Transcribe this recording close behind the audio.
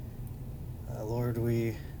Lord,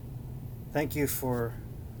 we thank you for,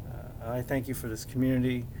 I thank you for this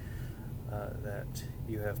community that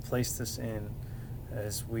you have placed us in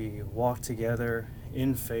as we walk together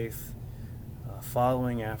in faith,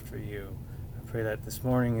 following after you. I pray that this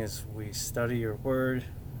morning as we study your word,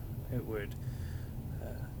 it would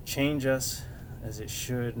change us as it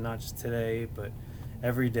should, not just today, but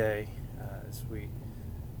every day as we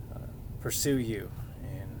pursue you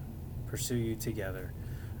and pursue you together.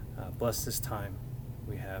 Bless this time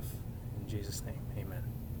we have. In Jesus' name, amen.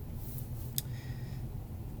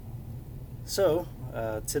 So,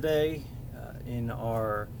 today in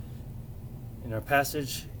our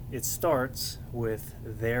passage, it starts with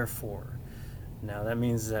therefore. Now, that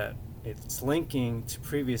means that it's linking to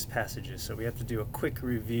previous passages, so we have to do a quick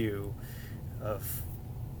review of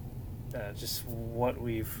just what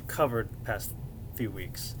we've covered the past few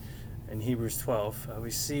weeks. In Hebrews 12,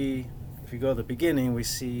 we see, if you go to the beginning, we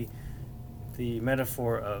see the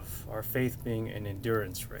metaphor of our faith being an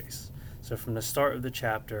endurance race. So from the start of the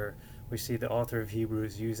chapter, we see the author of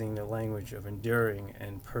Hebrews using the language of enduring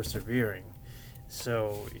and persevering.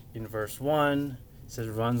 So in verse 1, it says,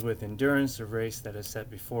 runs with endurance the race that is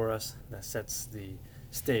set before us. That sets the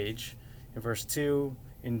stage. In verse 2,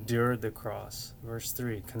 endured the cross. Verse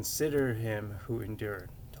 3, consider him who endured,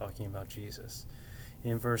 talking about Jesus.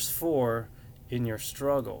 In verse 4, in your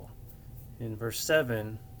struggle. In verse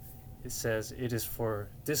 7, it says, it is for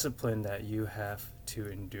discipline that you have to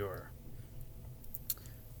endure.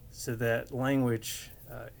 So that language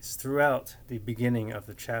is throughout the beginning of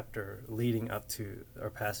the chapter leading up to our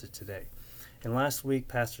passage today. And last week,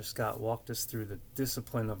 Pastor Scott walked us through the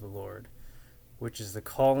discipline of the Lord, which is the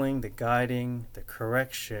calling, the guiding, the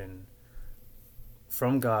correction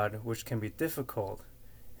from God, which can be difficult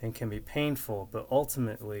and can be painful, but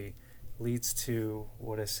ultimately leads to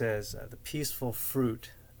what it says, the peaceful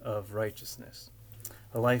fruit of righteousness,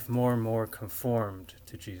 a life more and more conformed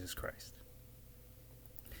to Jesus Christ.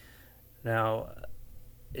 Now,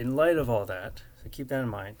 in light of all that, so keep that in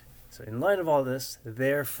mind. So in light of all this,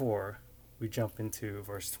 therefore, we jump into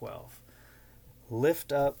verse 12.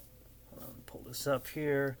 Lift up, pull this up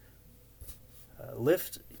here,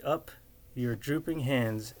 lift up your drooping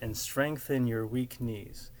hands and strengthen your weak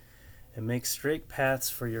knees, and make straight paths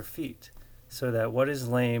for your feet, so that what is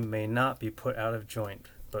lame may not be put out of joint,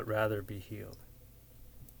 but rather be healed.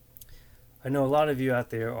 I know a lot of you out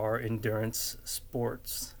there are endurance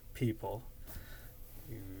sports people.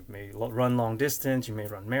 You may run long distance, you may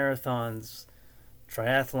run marathons,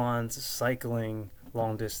 triathlons, cycling,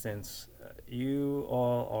 long distance. You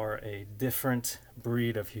all are a different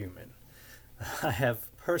breed of human. I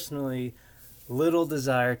have personally little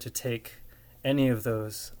desire to take any of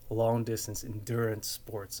those long distance endurance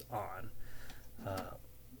sports on.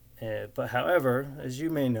 But however, as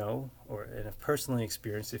you may know, or have personally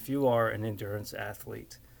experienced, if you are an endurance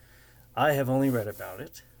athlete, I have only read about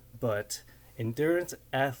it, but endurance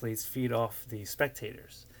athletes feed off the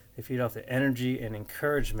spectators. They feed off the energy and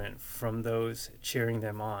encouragement from those cheering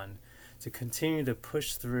them on to continue to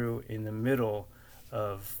push through in the middle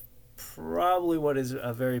of probably what is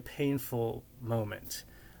a very painful moment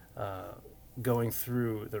going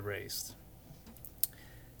through the race.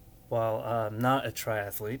 While I'm not a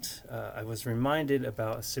triathlete, I was reminded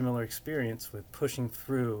about a similar experience with pushing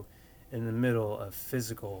through in the middle of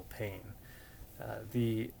physical pain.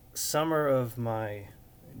 The summer of my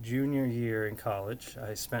junior year in college,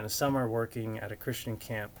 I spent a summer working at a Christian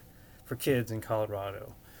camp for kids in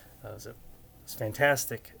Colorado. It was a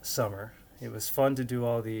fantastic summer. It was fun to do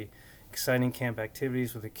all the exciting camp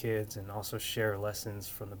activities with the kids and also share lessons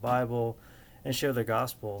from the Bible and share the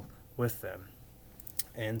gospel with them.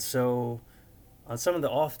 And so on some of the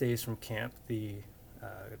off days from camp, the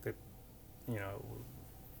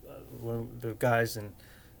guys and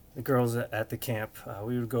the girls at the camp,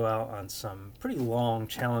 we would go out on some pretty long,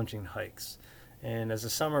 challenging hikes. And as the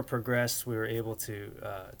summer progressed, we were able to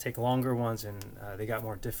take longer ones, and they got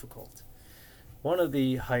more difficult. One of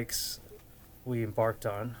the hikes we embarked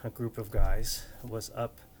on, a group of guys, was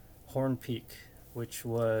up Horn Peak, which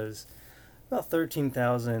was about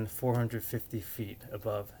 13,450 feet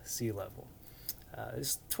above sea level.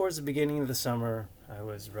 Towards the beginning of the summer, I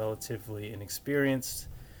was relatively inexperienced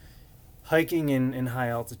hiking in high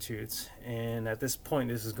altitudes, and at this point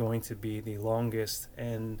this is going to be the longest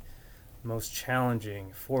and most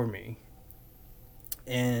challenging for me.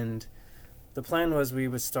 And the plan was we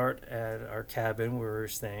would start at our cabin where we were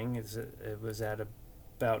staying. It was at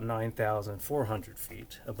about 9,400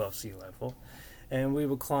 feet above sea level, and we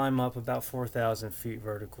would climb up about 4,000 feet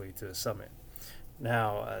vertically to the summit.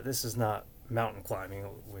 Now, this is not mountain climbing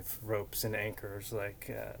with ropes and anchors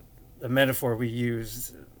like the metaphor we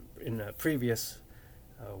used in previous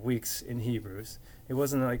weeks in Hebrews. It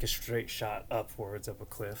wasn't like a straight shot upwards of a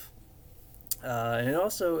cliff. And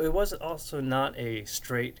it was also not a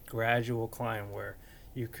straight gradual climb where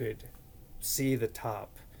you could see the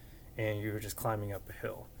top and you were just climbing up a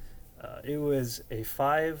hill. It was a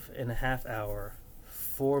 5.5 hour,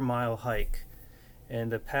 4 mile hike,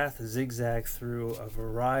 and the path zigzagged through a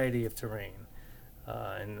variety of terrain.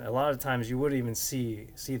 And a lot of times you wouldn't even see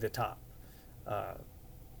the top.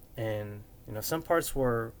 And some parts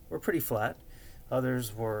were pretty flat,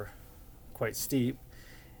 others were quite steep,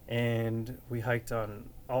 and we hiked on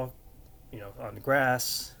on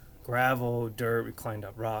grass, gravel, dirt. We climbed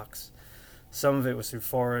up rocks. Some of it was through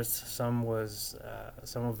forest. Some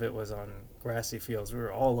of it was on grassy fields. We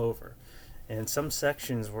were all over, and some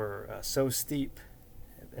sections were so steep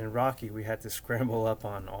and rocky we had to scramble up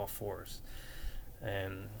on all fours.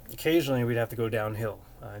 And occasionally we'd have to go downhill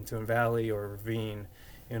into a valley or a ravine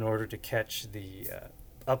in order to catch the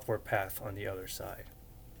upward path on the other side.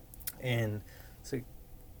 And so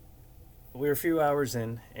we were a few hours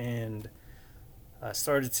in and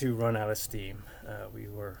started to run out of steam. We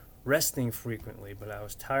were resting frequently, but I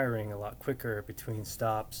was tiring a lot quicker between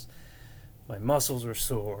stops. My muscles were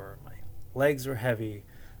sore, my legs were heavy,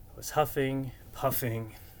 I was huffing,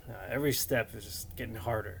 puffing. Every step was just getting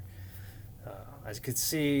harder. I could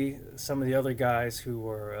see some of the other guys who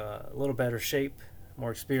were a little better shape, more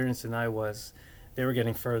experienced than I was. They were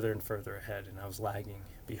getting further and further ahead, and I was lagging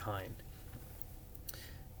behind.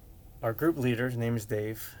 Our group leader, his name is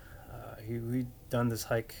Dave. We'd done this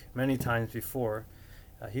hike many times before.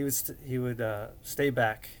 He would stay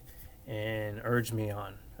back and urge me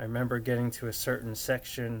on. I remember getting to a certain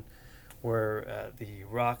section where the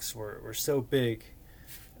rocks were so big,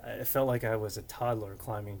 it felt like I was a toddler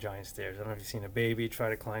climbing giant stairs. I don't know if you've seen a baby try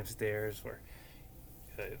to climb stairs where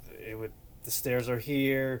the stairs are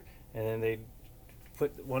here, and then they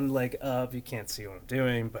put one leg up. You can't see what I'm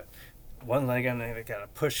doing, but one leg, and they got to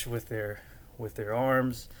push with their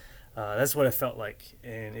arms. That's what it felt like,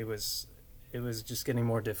 and it was just getting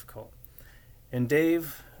more difficult. And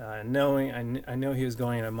Dave, I know he was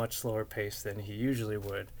going at a much slower pace than he usually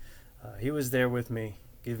would. He was there with me,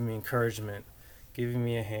 giving me encouragement, giving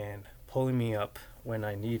me a hand, pulling me up when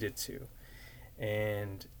I needed to.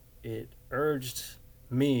 And it urged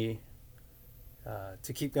me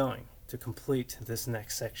to keep going, to complete this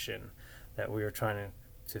next section that we were trying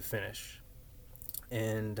to finish.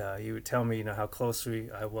 And he would tell me, how close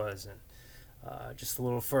I was, and just a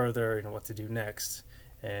little further, what to do next,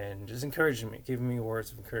 and just encouraging me, giving me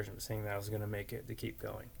words of encouragement, saying that I was going to make it, to keep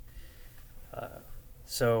going.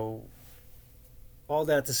 So all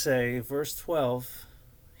that to say, verse 12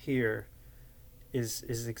 here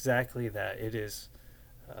is exactly that. It is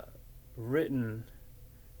written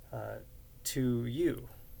to you,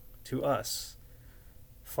 to us,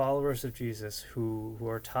 followers of Jesus who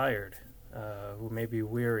are tired, who may be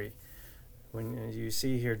weary. When you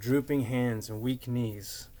see here drooping hands and weak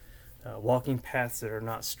knees, walking paths that are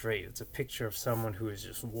not straight, it's a picture of someone who is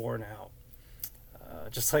just worn out.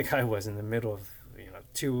 Just like I was in the middle of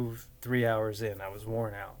 2-3 hours in, I was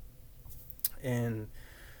worn out. And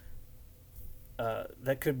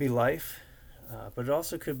that could be life, but it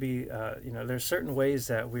also could be, there's certain ways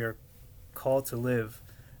that we are called to live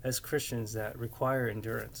as Christians that require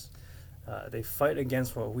endurance. They fight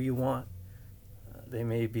against what we want. They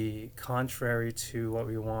may be contrary to what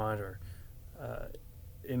we want, or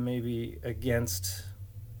it may be against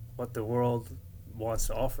what the world wants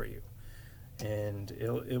to offer you. And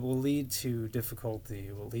it will lead to difficulty,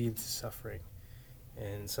 it will lead to suffering.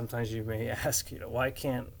 And sometimes you may ask, why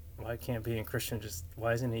can't being a Christian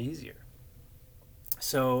why isn't it easier?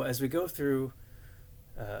 So as we go through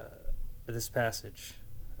this passage,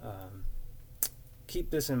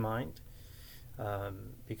 keep this in mind,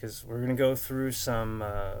 because we're going to go through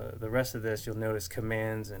the rest of this. You'll notice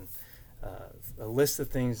commands and a list of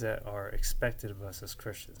things that are expected of us as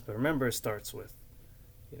Christians. But remember, it starts with,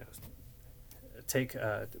 take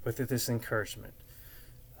with this encouragement.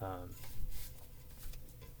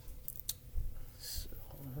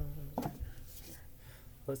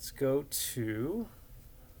 Let's go to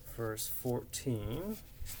verse 14.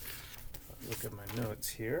 Look at my notes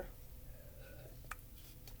here.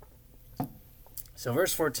 So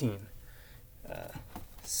verse 14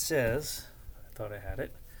 says, I thought I had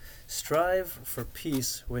it, strive for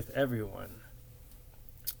peace with everyone.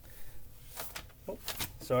 Oh,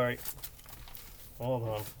 sorry. Hold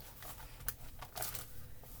on.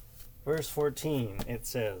 Verse 14, it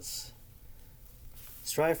says,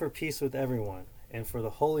 strive for peace with everyone, and for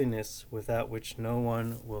the holiness without which no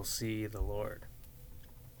one will see the Lord.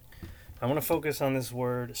 I want to focus on this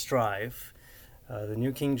word strive. The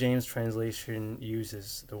New King James translation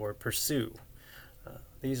uses the word pursue.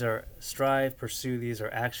 These are strive, pursue, these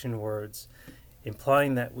are action words,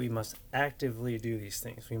 implying that we must actively do these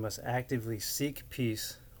things. We must actively seek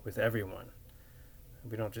peace with everyone.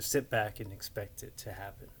 We don't just sit back and expect it to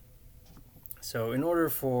happen. So in order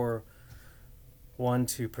for one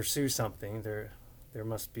to pursue something, there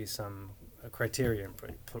must be some criteria in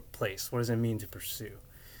place. What does it mean to pursue?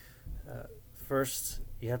 First,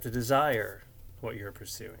 you have to desire what you're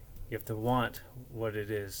pursuing. You have to want what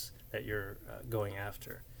it is that you're going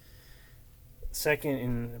after. Second,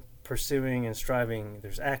 in pursuing and striving,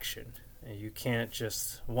 there's action. And you can't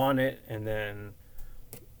just want it and then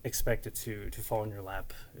expect it to fall in your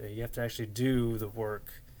lap. You have to actually do the work,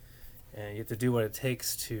 and you have to do what it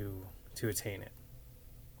takes to attain it.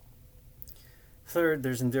 Third,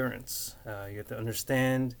 there's endurance. You have to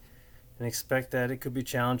understand and expect that it could be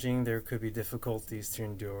challenging, there could be difficulties to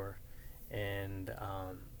endure, and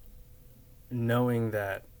knowing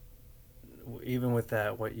that even with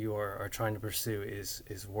that, what you are trying to pursue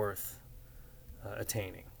is worth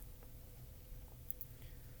attaining.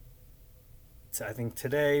 So I think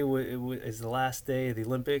today is the last day of the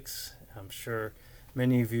Olympics. I'm sure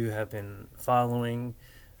many of you have been following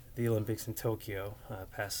the Olympics in Tokyo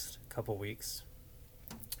past couple weeks.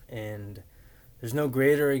 And there's no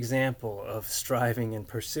greater example of striving and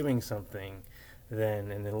pursuing something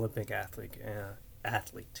than an Olympic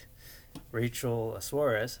athlete. Rachel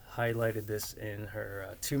Suarez highlighted this in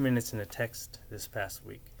her 2 minutes in a text this past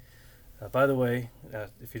week. By the way,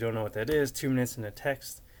 if you don't know what that is, 2 minutes in a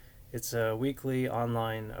text, it's a weekly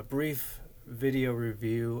online, a brief video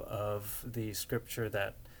review of the scripture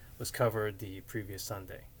that was covered the previous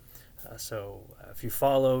Sunday. So if you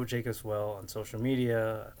follow Jacob's Well on social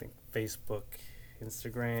media, I think Facebook,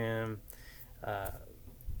 Instagram, I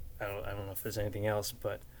don't know if there's anything else,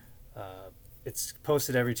 but it's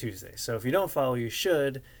posted every Tuesday. So if you don't follow, you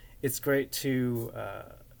should. It's great to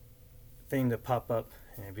thing to pop up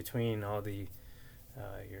in between all the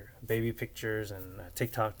your baby pictures and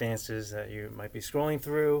TikTok dances that you might be scrolling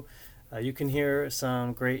through. You can hear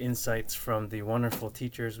some great insights from the wonderful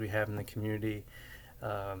teachers we have in the community,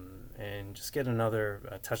 and just get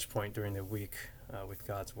another touch point during the week with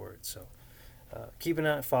God's Word. So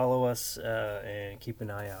follow us, and keep an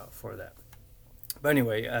eye out for that. But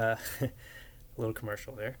anyway, a little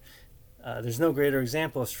commercial there. There's no greater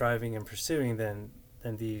example of striving and pursuing than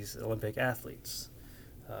these Olympic athletes.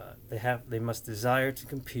 They must desire to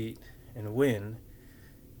compete and win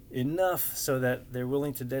enough so that they're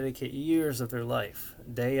willing to dedicate years of their life,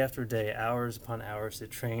 day after day, hours upon hours, to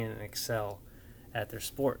train and excel at their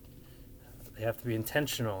sport. They have to be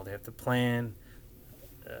intentional. They have to plan.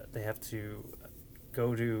 They have to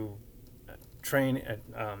go to train at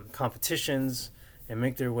competitions and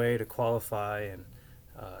make their way to qualify. And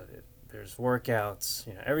there's workouts.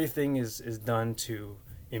 Everything is done to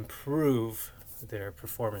improve their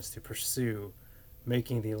performance, to pursue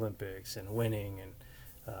making the Olympics and winning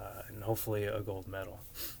and hopefully a gold medal.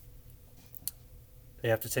 They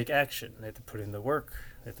have to take action. They have to put in the work.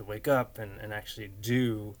 They have to wake up and actually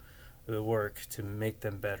do the work to make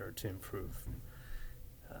them better, to improve.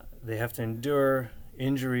 They have to endure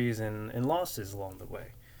injuries and losses along the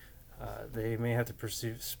way. They may have to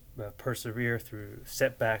persevere through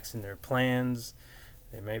setbacks in their plans.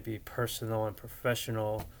 There may be personal and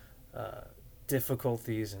professional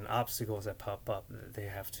difficulties and obstacles that pop up that they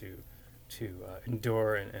have to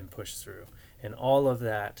endure and push through. And all of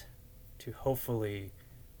that to hopefully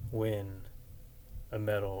win a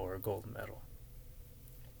medal or a gold medal.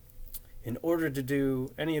 In order to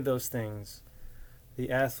do any of those things,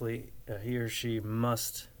 the athlete, he or she,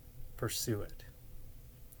 must pursue it.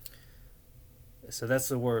 So that's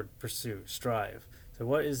the word pursue, strive. So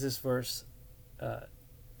what is this verse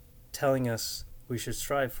telling us we should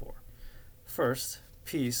strive for? First,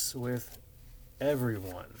 peace with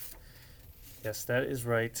everyone. Yes, that is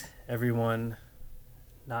right. Everyone,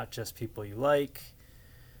 not just people you like,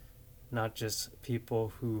 not just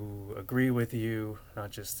people who agree with you,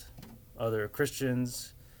 not just other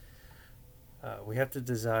Christians. We have to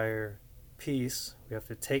desire peace. We have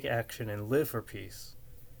to take action and live for peace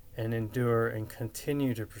and endure and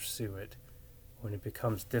continue to pursue it when it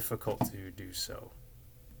becomes difficult to do so.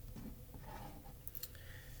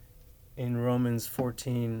 In Romans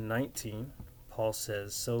 14:19, Paul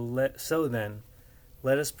says, So then,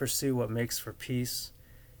 let us pursue what makes for peace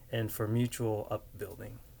and for mutual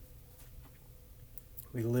upbuilding.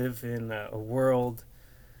 We live in a world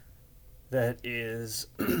that is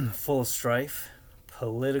full of strife,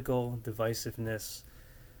 political divisiveness,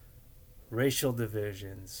 racial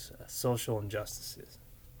divisions, social injustices.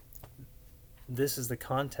 This is the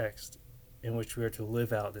context in which we are to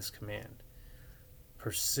live out this command.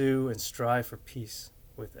 Pursue and strive for peace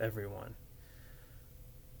with everyone.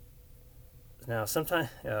 Now, sometimes,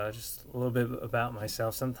 just a little bit about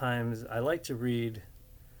myself, sometimes I like to read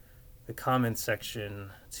the comment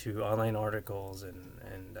section to online articles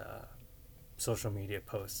and social media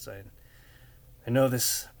posts. I know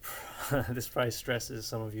this this probably stresses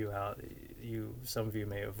some of you out. Some of you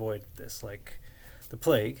may avoid this like the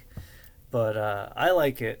plague, but I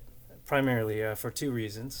like it primarily for two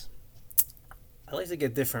reasons. I like to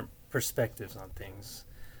get different perspectives on things,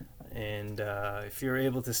 and if you're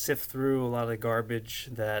able to sift through a lot of the garbage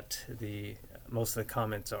that most of the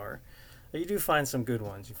comments are, you do find some good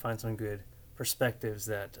ones. You find some good perspectives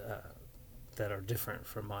that are different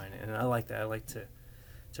from mine, and I like that. I like to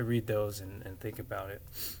read those and think about it.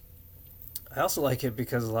 I also like it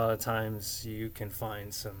because a lot of times you can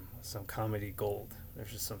find some comedy gold.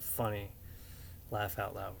 There's just some funny, laugh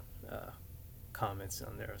out loud comments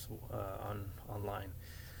on there online.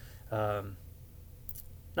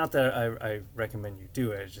 Not that I recommend you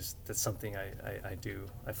do it. It's just that's something I do.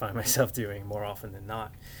 I find myself doing more often than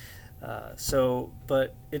not.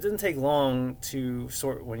 But it doesn't take long to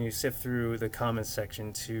when you sift through the comments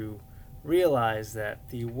section to realize that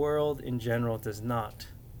the world in general does not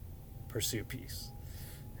pursue peace.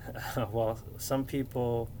 While some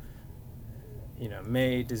people,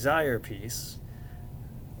 may desire peace,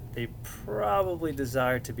 they probably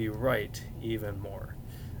desire to be right even more.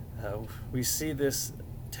 We see this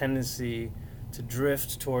tendency to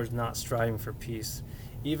drift towards not striving for peace,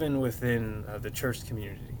 even within the church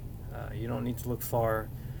community. You don't need to look far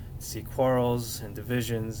to see quarrels and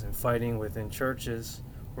divisions and fighting within churches,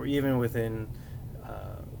 or even within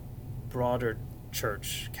broader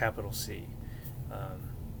church, capital C.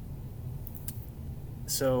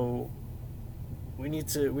 So we need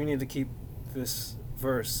to keep this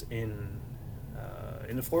verse in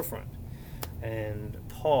the forefront. And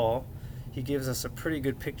Paul, he gives us a pretty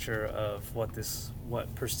good picture of what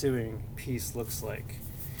pursuing peace looks like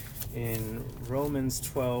in Romans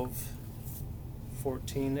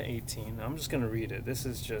 12:14-18. I'm just going to read it. This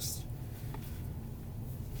is just,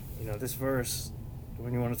 this verse,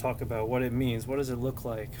 when you want to talk about what it means, what does it look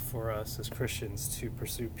like for us as Christians to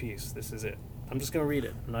pursue peace? This is it. I'm just going to read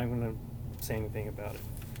it. I'm not going to say anything about it.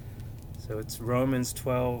 So it's Romans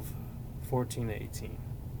 12:14-18.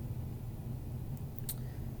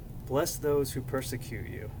 Bless those who persecute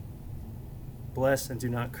you. Bless and do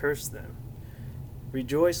not curse them.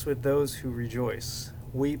 Rejoice with those who rejoice.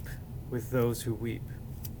 Weep with those who weep.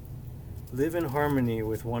 Live in harmony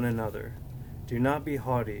with one another. Do not be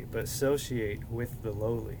haughty, but associate with the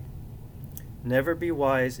lowly. Never be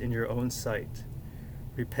wise in your own sight.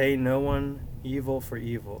 Repay no one evil for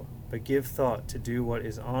evil, but give thought to do what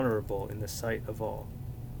is honorable in the sight of all.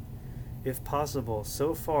 If possible,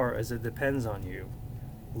 so far as it depends on you,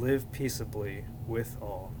 live peaceably with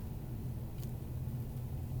all.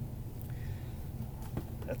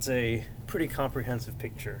 That's a pretty comprehensive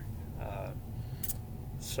picture.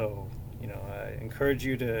 I encourage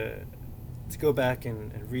you to go back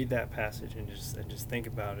and read that passage and just think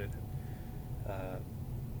about it.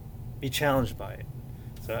 Be challenged by it.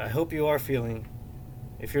 So I hope you are feeling.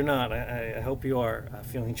 If you're not, I hope you are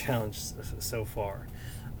feeling challenged so far.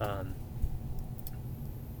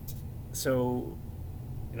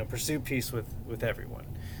 Pursue peace with everyone.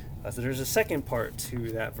 So there's a second part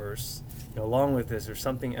to that verse. Along with this, there's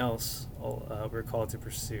something else we're called to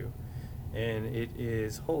pursue, and it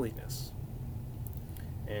is holiness.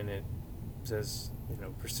 And it says,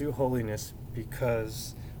 pursue holiness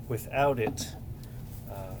because without it,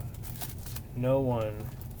 no one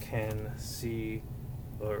can see,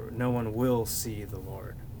 or no one will see the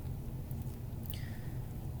Lord.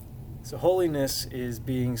 So holiness is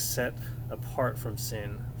being set apart from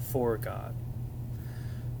sin for God.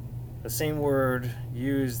 The same word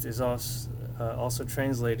used is also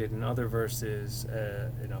translated in other verses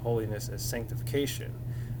holiness as sanctification,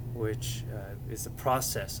 which is the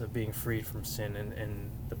process of being freed from sin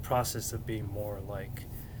and the process of being more like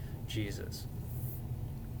Jesus.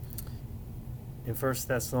 In 1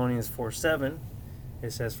 Thessalonians 4:7,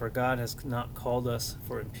 it says, "For God has not called us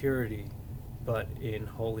for impurity, but in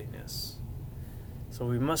holiness." So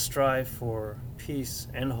we must strive for peace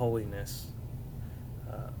and holiness,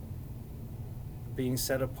 being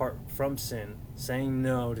set apart from sin, saying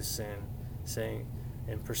no to sin,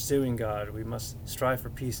 and pursuing God. We must strive for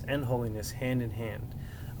peace and holiness hand in hand.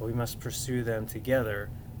 We must pursue them together,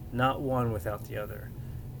 not one without the other.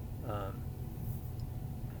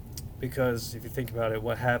 Because if you think about it,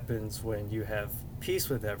 what happens when you have peace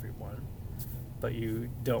with everyone, but you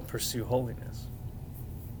don't pursue holiness?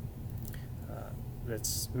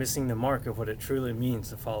 That's missing the mark of what it truly means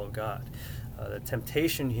to follow God. The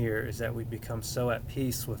temptation here is that we become so at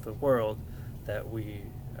peace with the world that we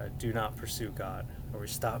do not pursue God, or we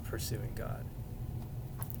stop pursuing God.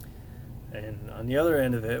 And on the other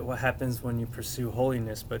end of it, what happens when you pursue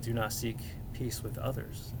holiness but do not seek peace with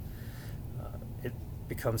others? It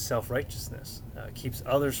becomes self-righteousness. It keeps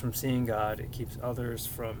others from seeing God. It keeps others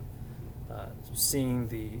from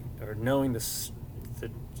seeing or knowing the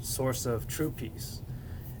source of true peace,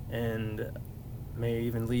 and may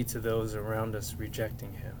even lead to those around us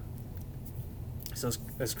rejecting him. So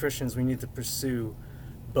as Christians, we need to pursue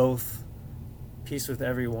both peace with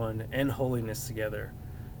everyone and holiness together,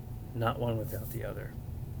 not one without the other.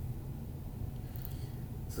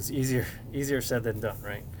 So it's easier said than done,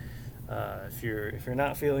 right? If you're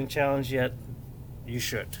not feeling challenged yet, you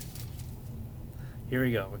should. Here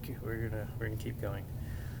we go. We're gonna keep going.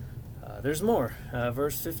 There's more.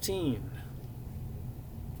 Verse 15.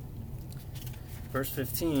 Verse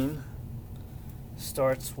 15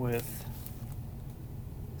 starts with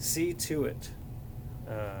 "See to it."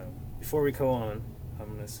 Before we go on,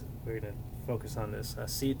 we're gonna focus on this.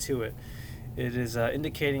 See to it. It is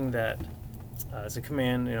indicating that it's a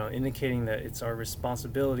command, indicating that it's our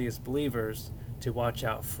responsibility as believers to watch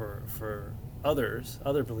out for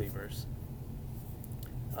other believers.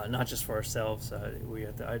 Not just for ourselves. We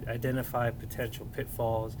have to identify potential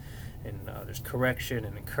pitfalls, and there's correction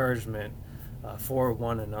and encouragement for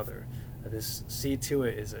one another. This "see to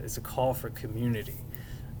it" is a call for community,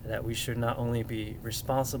 that we should not only be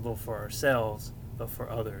responsible for ourselves, but for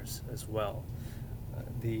others as well.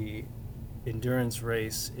 The endurance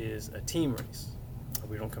race is a team race.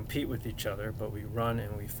 We don't compete with each other, but we run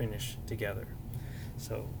and we finish together.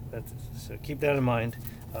 So keep that in mind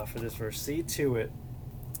for this verse. "See to it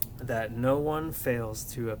that no one fails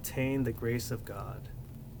to obtain the grace of God."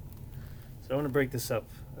 So I want to break this up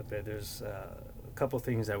a bit. There's a couple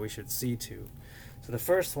things that we should see to. So the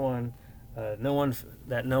first one, no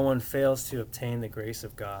one fails to obtain the grace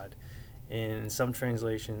of God. In some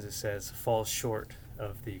translations, it says falls short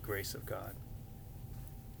of the grace of God.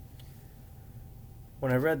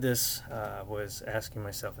 When I read this, I was asking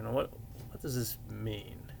myself, what does this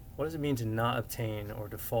mean? What does it mean to not obtain or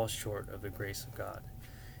to fall short of the grace of God?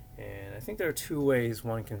 And I think there are two ways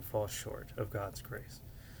one can fall short of God's grace.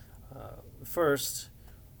 First,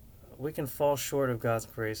 we can fall short of God's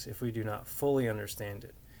grace if we do not fully understand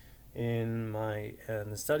it. In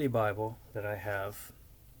the study Bible that I have,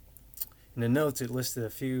 in the notes, it listed a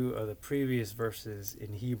few of the previous verses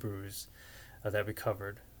in Hebrews that we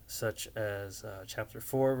covered, such as chapter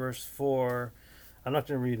 4, verse 4. I'm not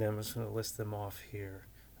going to read them. I'm just going to list them off here.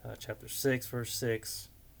 Chapter 6, verse 6.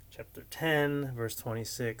 Chapter 10, verse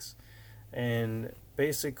 26. And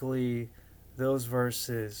basically, those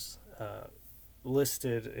verses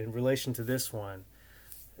listed in relation to this one,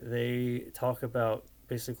 they talk about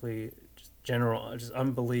basically just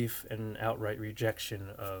unbelief and outright rejection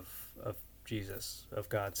of Jesus, of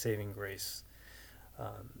God's saving grace,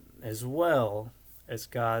 as well as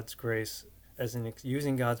God's grace,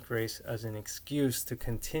 using God's grace as an excuse to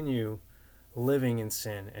continue living in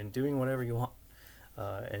sin and doing whatever you want,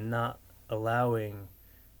 and not allowing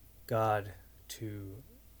God to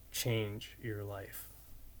change your life.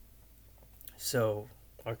 So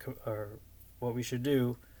what we should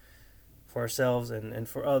do for ourselves and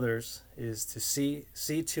for others is to see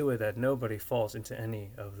to it that nobody falls into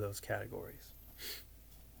any of those categories.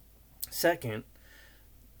 Second,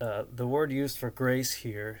 the word used for grace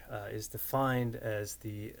here is defined as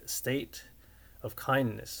the state of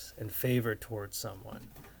kindness and favor towards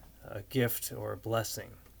someone, a gift or a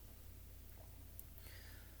blessing.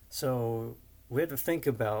 So we have to think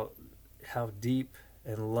about how deep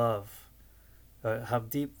the love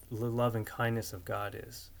and kindness of God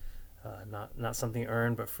is. Not something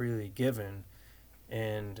earned, but freely given.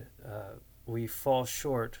 And we fall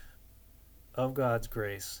short of God's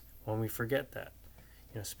grace when we forget that.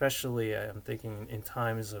 Especially I'm thinking in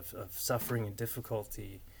times of suffering and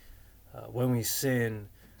difficulty, when we sin,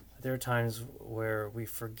 there are times where we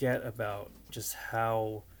forget about just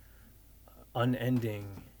how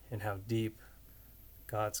unending and how deep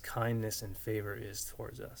God's kindness and favor is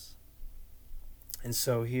towards us. And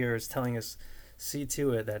so here it's telling us, see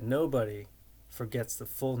to it that nobody forgets the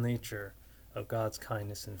full nature of God's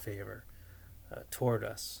kindness and favor toward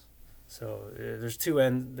us. So there's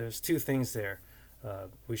two things there.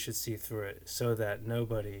 We should see through it so that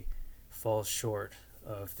nobody falls short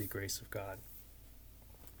of the grace of God.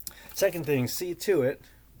 Second thing, see to it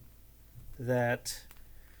that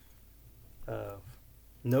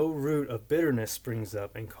no root of bitterness springs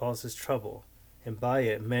up and causes trouble, and by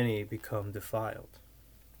it many become defiled.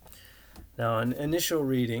 Now, an initial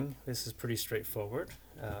reading, this is pretty straightforward.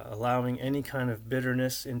 Allowing any kind of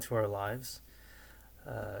bitterness into our lives,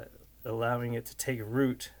 allowing it to take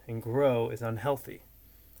root and grow is unhealthy,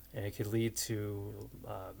 and it could lead to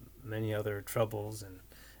many other troubles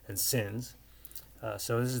and sins.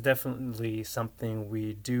 So this is definitely something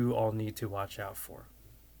we do all need to watch out for.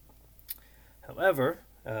 However,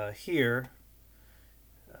 here,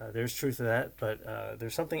 there's truth to that, but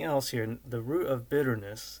there's something else here. The root of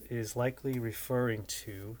bitterness is likely referring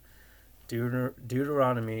to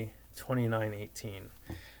Deuteronomy 29:18.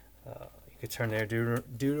 You could turn there,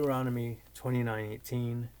 Deuteronomy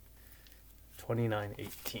 29:18,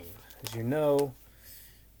 29:18. As you know,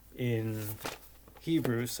 in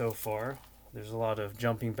Hebrew so far, there's a lot of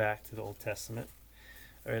jumping back to the Old Testament,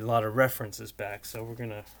 or a lot of references back. So we're going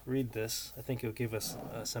to read this. I think it'll give us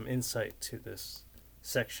some insight to this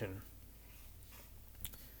section.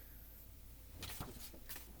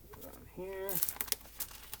 Here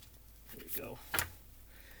we go.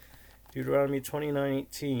 Deuteronomy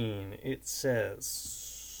 29:18. It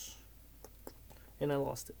says, and I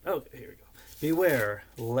lost it. Okay, here we go. Beware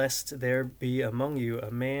lest there be among you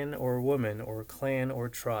a man or woman or clan or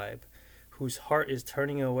tribe whose heart is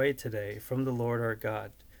turning away today from the Lord our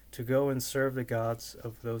God to go and serve the gods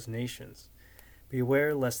of those nations.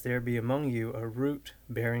 Beware lest there be among you a root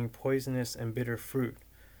bearing poisonous and bitter fruit,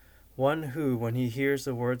 one who, when he hears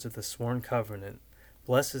the words of the sworn covenant,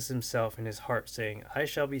 blesses himself in his heart, saying, I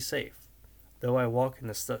shall be safe, though I walk in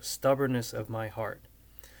the stubbornness of my heart.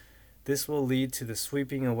 This will lead to the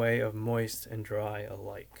sweeping away of moist and dry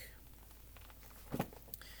alike.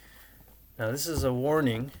 Now this is a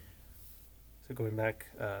warning. So going back,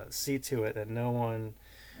 see to it that no one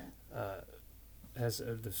has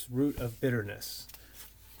this root of bitterness.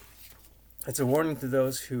 It's a warning to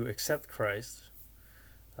those who accept Christ,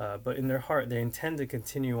 but in their heart they intend to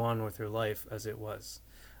continue on with their life as it was,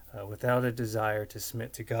 without a desire to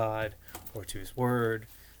submit to God or to His Word.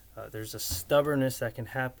 There's a stubbornness that can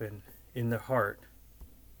happen in their heart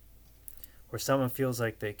where someone feels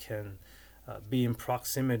like they can be in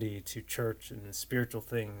proximity to church and spiritual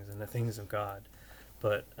things and the things of God,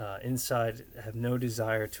 but inside have no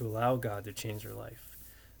desire to allow God to change their life,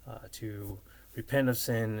 to repent of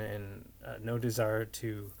sin, and no desire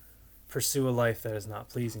to pursue a life that is not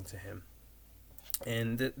pleasing to Him.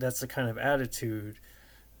 And that's the kind of attitude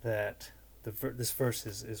that this verse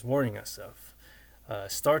is warning us of.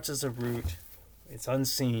 Starts as a root, it's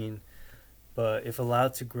unseen, but if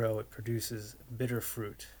allowed to grow, it produces bitter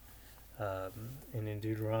fruit. And in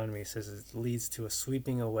Deuteronomy, it says it leads to a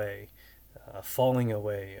sweeping away, a falling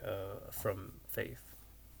away from faith.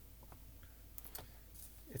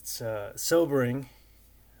 It's sobering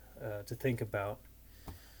to think about.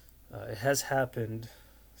 It has happened,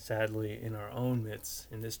 sadly, in our own midst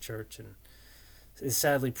in this church, and is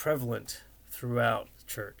sadly prevalent throughout the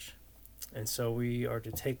church. And so we are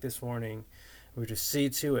to take this warning, we're to see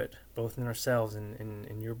to it, both in ourselves and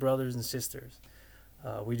in your brothers and sisters.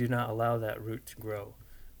 We do not allow that root to grow,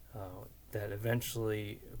 that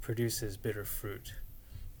eventually produces bitter fruit.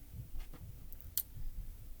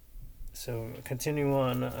 So continue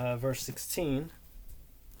on, verse 16.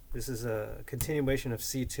 This is a continuation of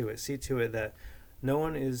see to it. See to it that no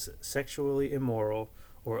one is sexually immoral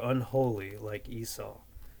or unholy like Esau,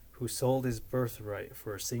 who sold his birthright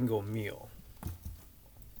for a single meal.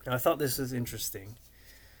 Now, I thought this was interesting.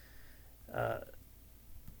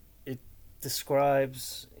 It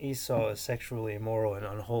describes Esau as sexually immoral and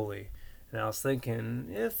unholy. And I was thinking,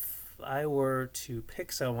 if I were to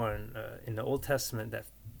pick someone in the Old Testament that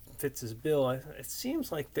fits his bill, it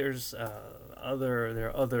seems like there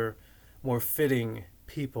are other more fitting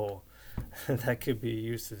people that could be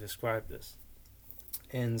used to describe this.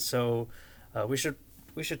 And so we should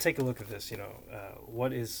take a look at this.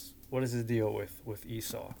 What is the deal with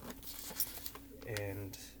Esau?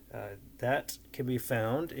 And that can be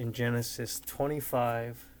found in Genesis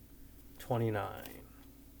 25:29.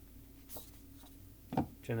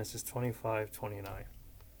 Genesis 25:29.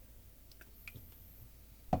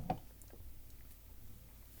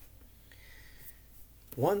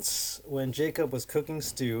 Once, when Jacob was cooking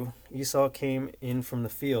stew, Esau came in from the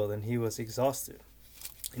field, and he was exhausted.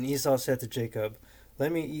 And Esau said to Jacob,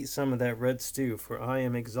 "Let me eat some of that red stew, for I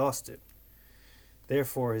am exhausted."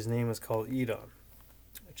 Therefore his name was called Edom.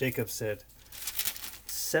 Jacob said,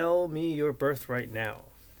 "Sell me your birthright now."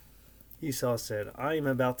 Esau said, "I am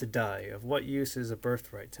about to die. Of what use is a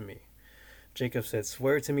birthright to me? Jacob said,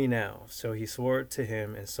 "Swear to me now." So he swore to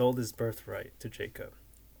him and sold his birthright to Jacob.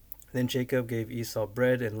 Then Jacob gave Esau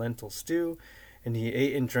bread and lentil stew, and he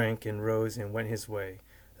ate and drank and rose and went his way.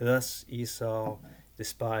 Thus Esau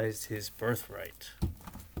despised his birthright.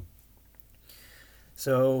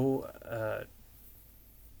 So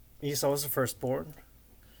Esau was the firstborn.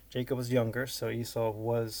 Jacob was younger, so Esau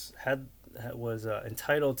was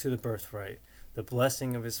entitled to the birthright, the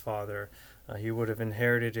blessing of his father. He would have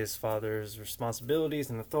inherited his father's responsibilities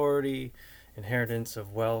and authority, inheritance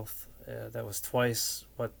of wealth that was twice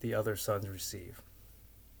what the other sons receive.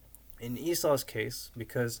 In Esau's case,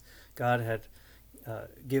 because God had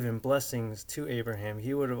given blessings to Abraham,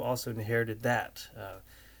 he would have also inherited that.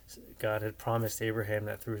 God had promised Abraham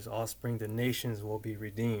that through his offspring the nations will be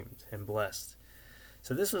redeemed and blessed.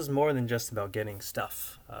 So this was more than just about getting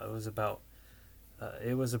stuff. It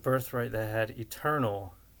was a birthright that had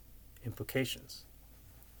eternal implications.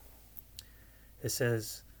 It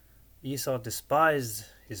says Esau despised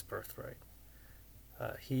his birthright.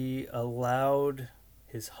 He allowed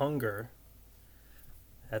his hunger,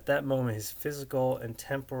 at that moment, his physical and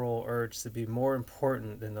temporal urge, to be more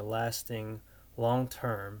important than the lasting,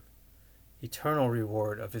 long-term, eternal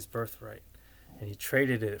reward of his birthright. And he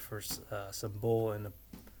traded it for some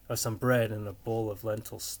bread and a bowl of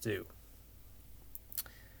lentil stew.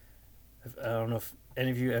 I don't know if any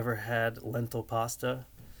of you ever had lentil pasta.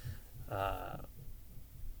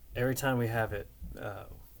 Every time we have it,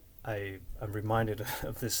 I'm reminded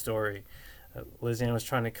of this story. Lizanne was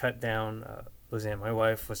trying to cut down, Lizanne, my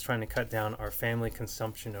wife, was trying to cut down our family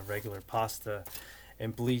consumption of regular pasta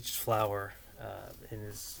and bleached flour in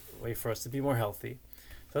his way for us to be more healthy.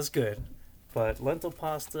 So that's good. But lentil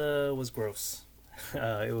pasta was gross.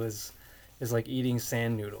 It was like eating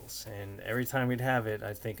sand noodles. And every time we'd have it,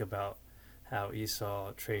 I'd think about how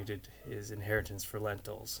Esau traded his inheritance for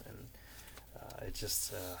lentils. And I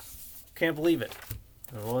just can't believe it.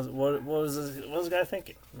 What was the guy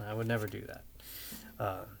thinking? I would never do that.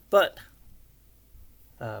 But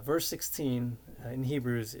verse 16 in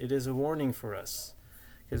Hebrews, it is a warning for us,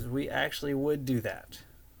 because we actually would do that.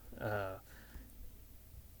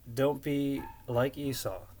 Don't be like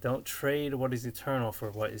Esau. Don't trade what is eternal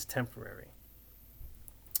for what is temporary.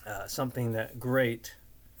 Something that great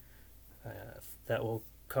that will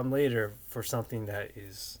come later for something that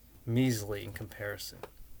is measly in comparison.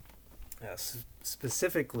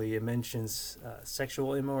 Specifically, it mentions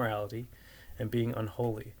sexual immorality and being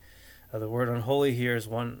unholy. The word unholy here is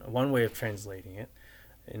one way of translating it.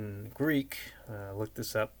 In Greek, look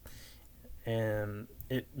this up, and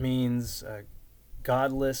it means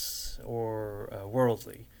godless or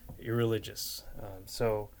worldly, irreligious.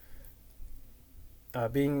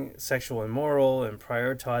 Being sexual immoral and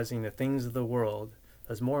prioritizing the things of the world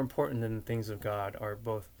as more important than the things of God are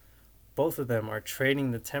both of them are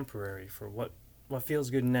trading the temporary for what feels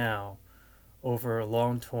good now over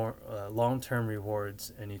long-term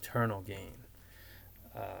rewards and eternal gain.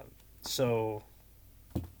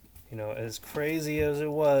 As crazy as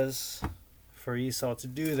it was for Esau to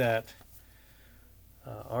do that,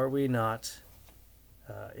 are we not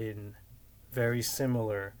in very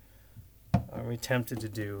similar? Are we tempted to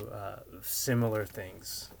do similar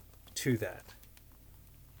things to that?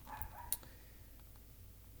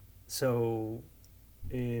 So,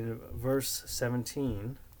 in verse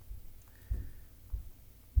 17,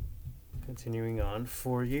 continuing on,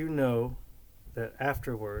 for you know that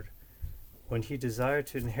afterward, when he desired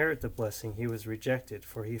to inherit the blessing, he was rejected,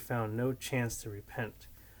 for he found no chance to repent,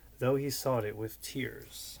 though he sought it with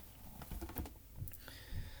tears.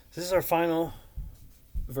 This is our final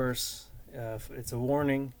verse. It's a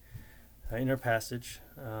warning in our passage,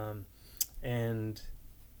 and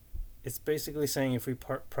it's basically saying if we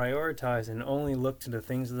prioritize and only look to the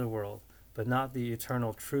things of the world, but not the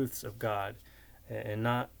eternal truths of God, and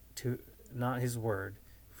not His Word,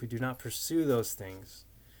 if we do not pursue those things,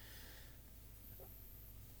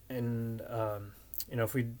 and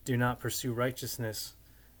if we do not pursue righteousness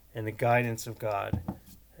and the guidance of God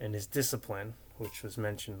and His discipline, which was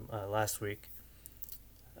mentioned last week,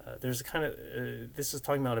 there's a kind of this is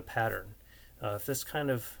talking about a pattern. If this kind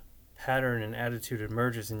of pattern and attitude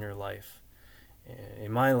emerges in your life,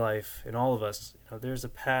 in my life, in all of us, there's a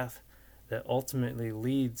path that ultimately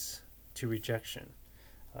leads to rejection,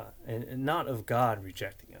 and not of God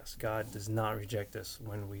rejecting us. God does not reject us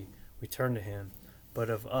when we turn to Him, but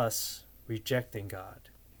of us rejecting God.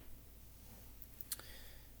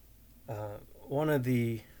 One of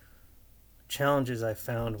the challenges I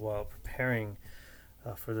found while preparing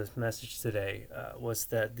for this message today was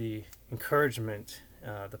that the encouragement,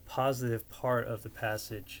 the positive part of the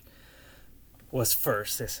passage, was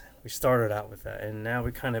first. We started out with that, and now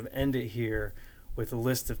we kind of end it here with a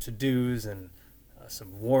list of to-dos and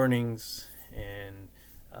some warnings, and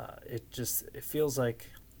it feels like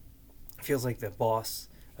the boss,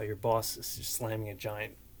 your boss is just slamming a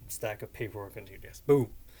giant stack of paperwork into your desk. Boom.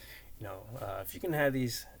 If you can have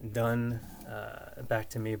these done back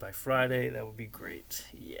to me by Friday, that would be great.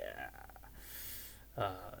 Yeah.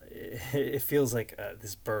 It feels like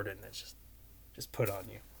this burden that's just put on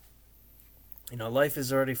you. Life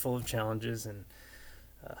is already full of challenges and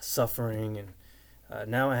suffering, and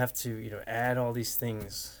now I have to, add all these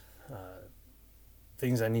things,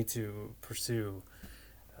 things I need to pursue.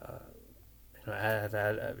 I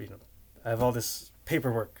have all this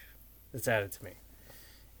paperwork that's added to me,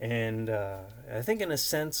 and I think, in a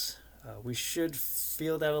sense, we should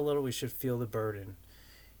feel that a little. We should feel the burden.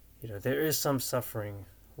 There is some suffering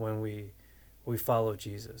when we follow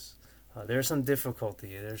Jesus. There's some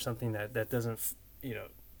difficulty. There's something that doesn't,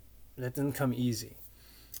 that doesn't come easy.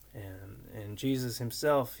 And Jesus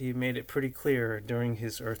himself, he made it pretty clear during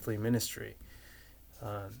his earthly ministry.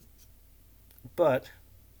 But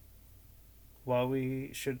while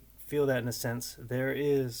we should feel that in a sense, there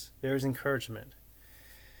is encouragement.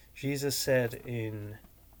 Jesus said in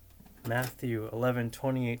Matthew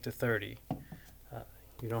 11:28-30.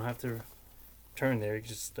 You don't have to turn there. You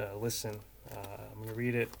just listen. I'm going to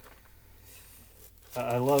read it.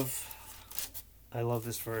 I love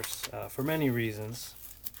this verse for many reasons.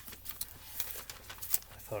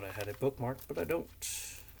 I thought I had it bookmarked, but I don't.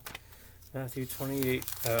 Matthew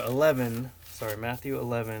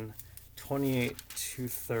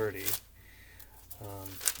 11:28-30.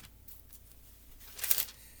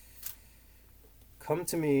 Come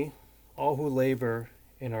to me, all who labor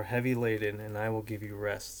and are heavy laden, and I will give you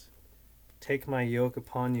rest. Take my yoke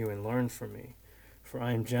upon you and learn from me, for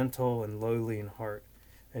I am gentle and lowly in heart,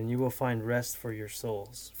 and you will find rest for your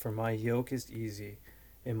souls. For my yoke is easy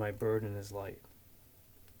and my burden is light.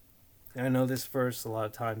 And I know this verse a lot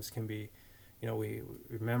of times can be, we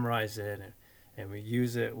memorize it and we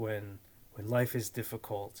use it when life is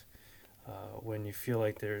difficult, when you feel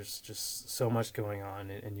like there's just so much going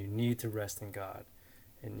on and you need to rest in God.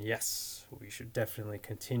 And yes, we should definitely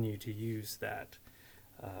continue to use that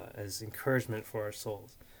as encouragement for our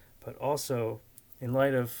souls. But also, in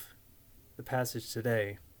light of the passage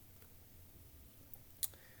today,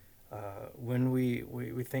 when we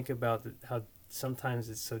think about how sometimes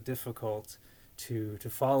it's so difficult to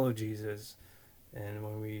follow Jesus, and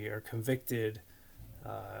when we are convicted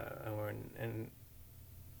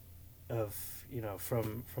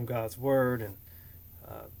from God's word, and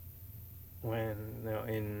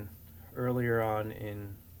when earlier on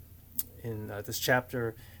in this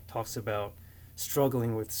chapter talks about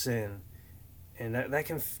struggling with sin, and that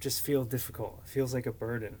can just feel difficult. It feels like a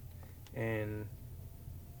burden, and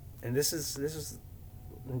this is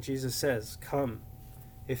when Jesus says, "Come,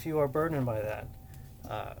 if you are burdened by that."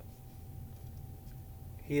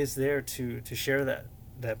 He is there to share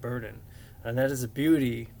that burden, and that is the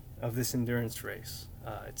beauty of this endurance race.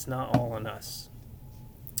 It's not all on us,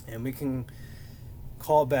 and we can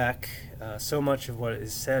call back so much of what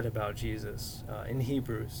is said about Jesus in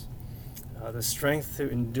Hebrews. The strength to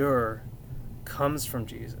endure comes from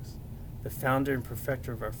Jesus, the founder and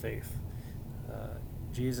perfecter of our faith.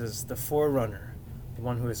 Jesus, the forerunner, the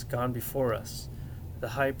one who has gone before us, the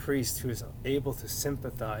high priest who is able to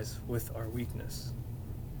sympathize with our weakness.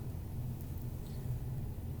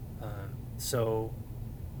 So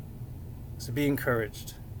be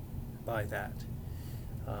encouraged by that.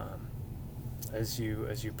 As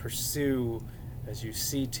you pursue, as you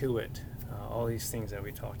see to it, all these things that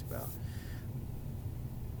we talked about.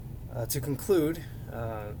 To conclude,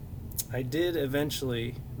 I did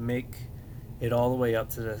eventually make it all the way up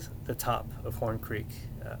to the top of Horn Peak.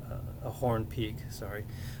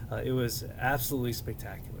 It was absolutely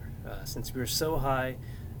spectacular. Since we were so high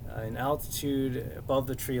in altitude above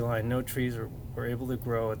the tree line, no trees were able to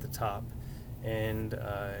grow at the top. And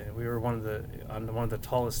we were on one of the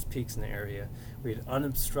tallest peaks in the area. We had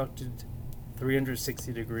unobstructed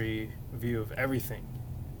 360-degree view of everything,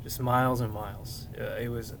 just miles and miles.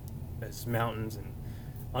 It was mountains, and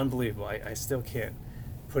unbelievable. I still can't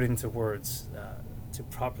put into words to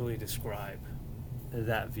properly describe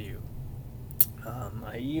that view.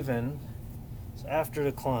 After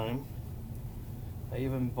the climb, I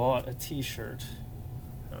even bought a t-shirt.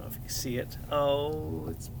 I don't know if you can see it. Oh,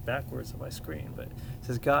 it's backwards on my screen, but it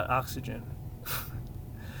says "Got Oxygen."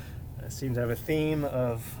 I seem to have a theme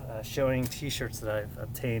of showing t-shirts that I've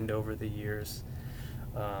obtained over the years.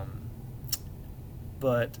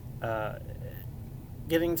 But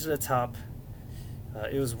getting to the top,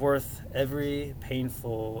 It was worth every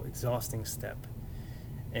painful, exhausting step.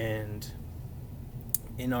 And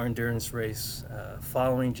in our endurance race,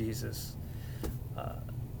 following Jesus,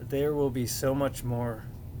 there will be so much more.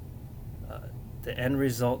 The end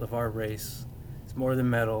result of our race is more than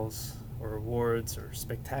medals or rewards or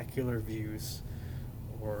spectacular views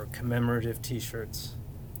or commemorative t-shirts.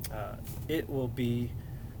 The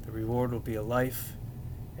reward will be a life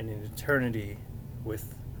and an eternity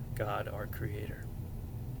with God, our Creator.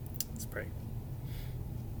 Let's pray.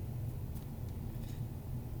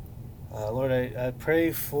 Lord, I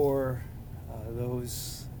pray for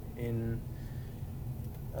those in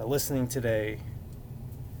listening today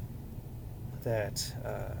that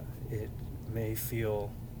it may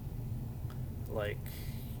feel like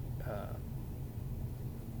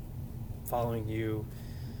following you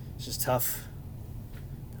is just tough.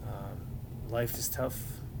 Life is tough,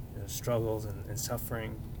 struggles and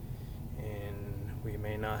suffering, and we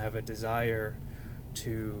may not have a desire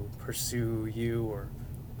to pursue you or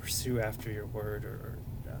pursue after your word, or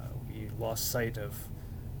we lost sight of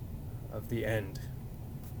the end.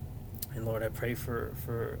 And Lord, I pray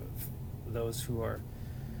for those who are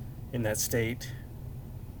in that state,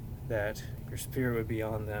 that your Spirit would be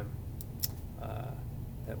on them,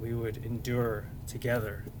 that we would endure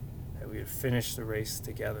together, that we would finish the race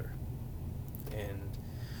together. And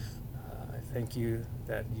I thank you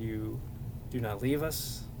that you do not leave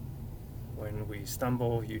us when we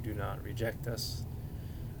stumble. You do not reject us,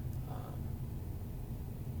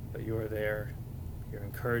 but you are there. You're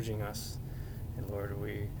encouraging us. And Lord,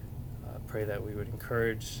 we pray that we would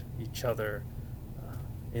encourage each other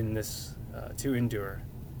in this to endure.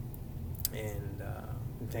 And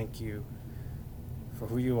thank you for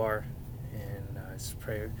who you are. And I just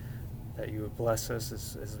pray that you would bless us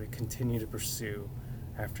as we continue to pursue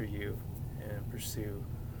after you and pursue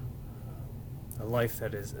a life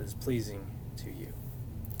that is pleasing to you.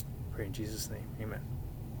 I pray in Jesus' name. Amen.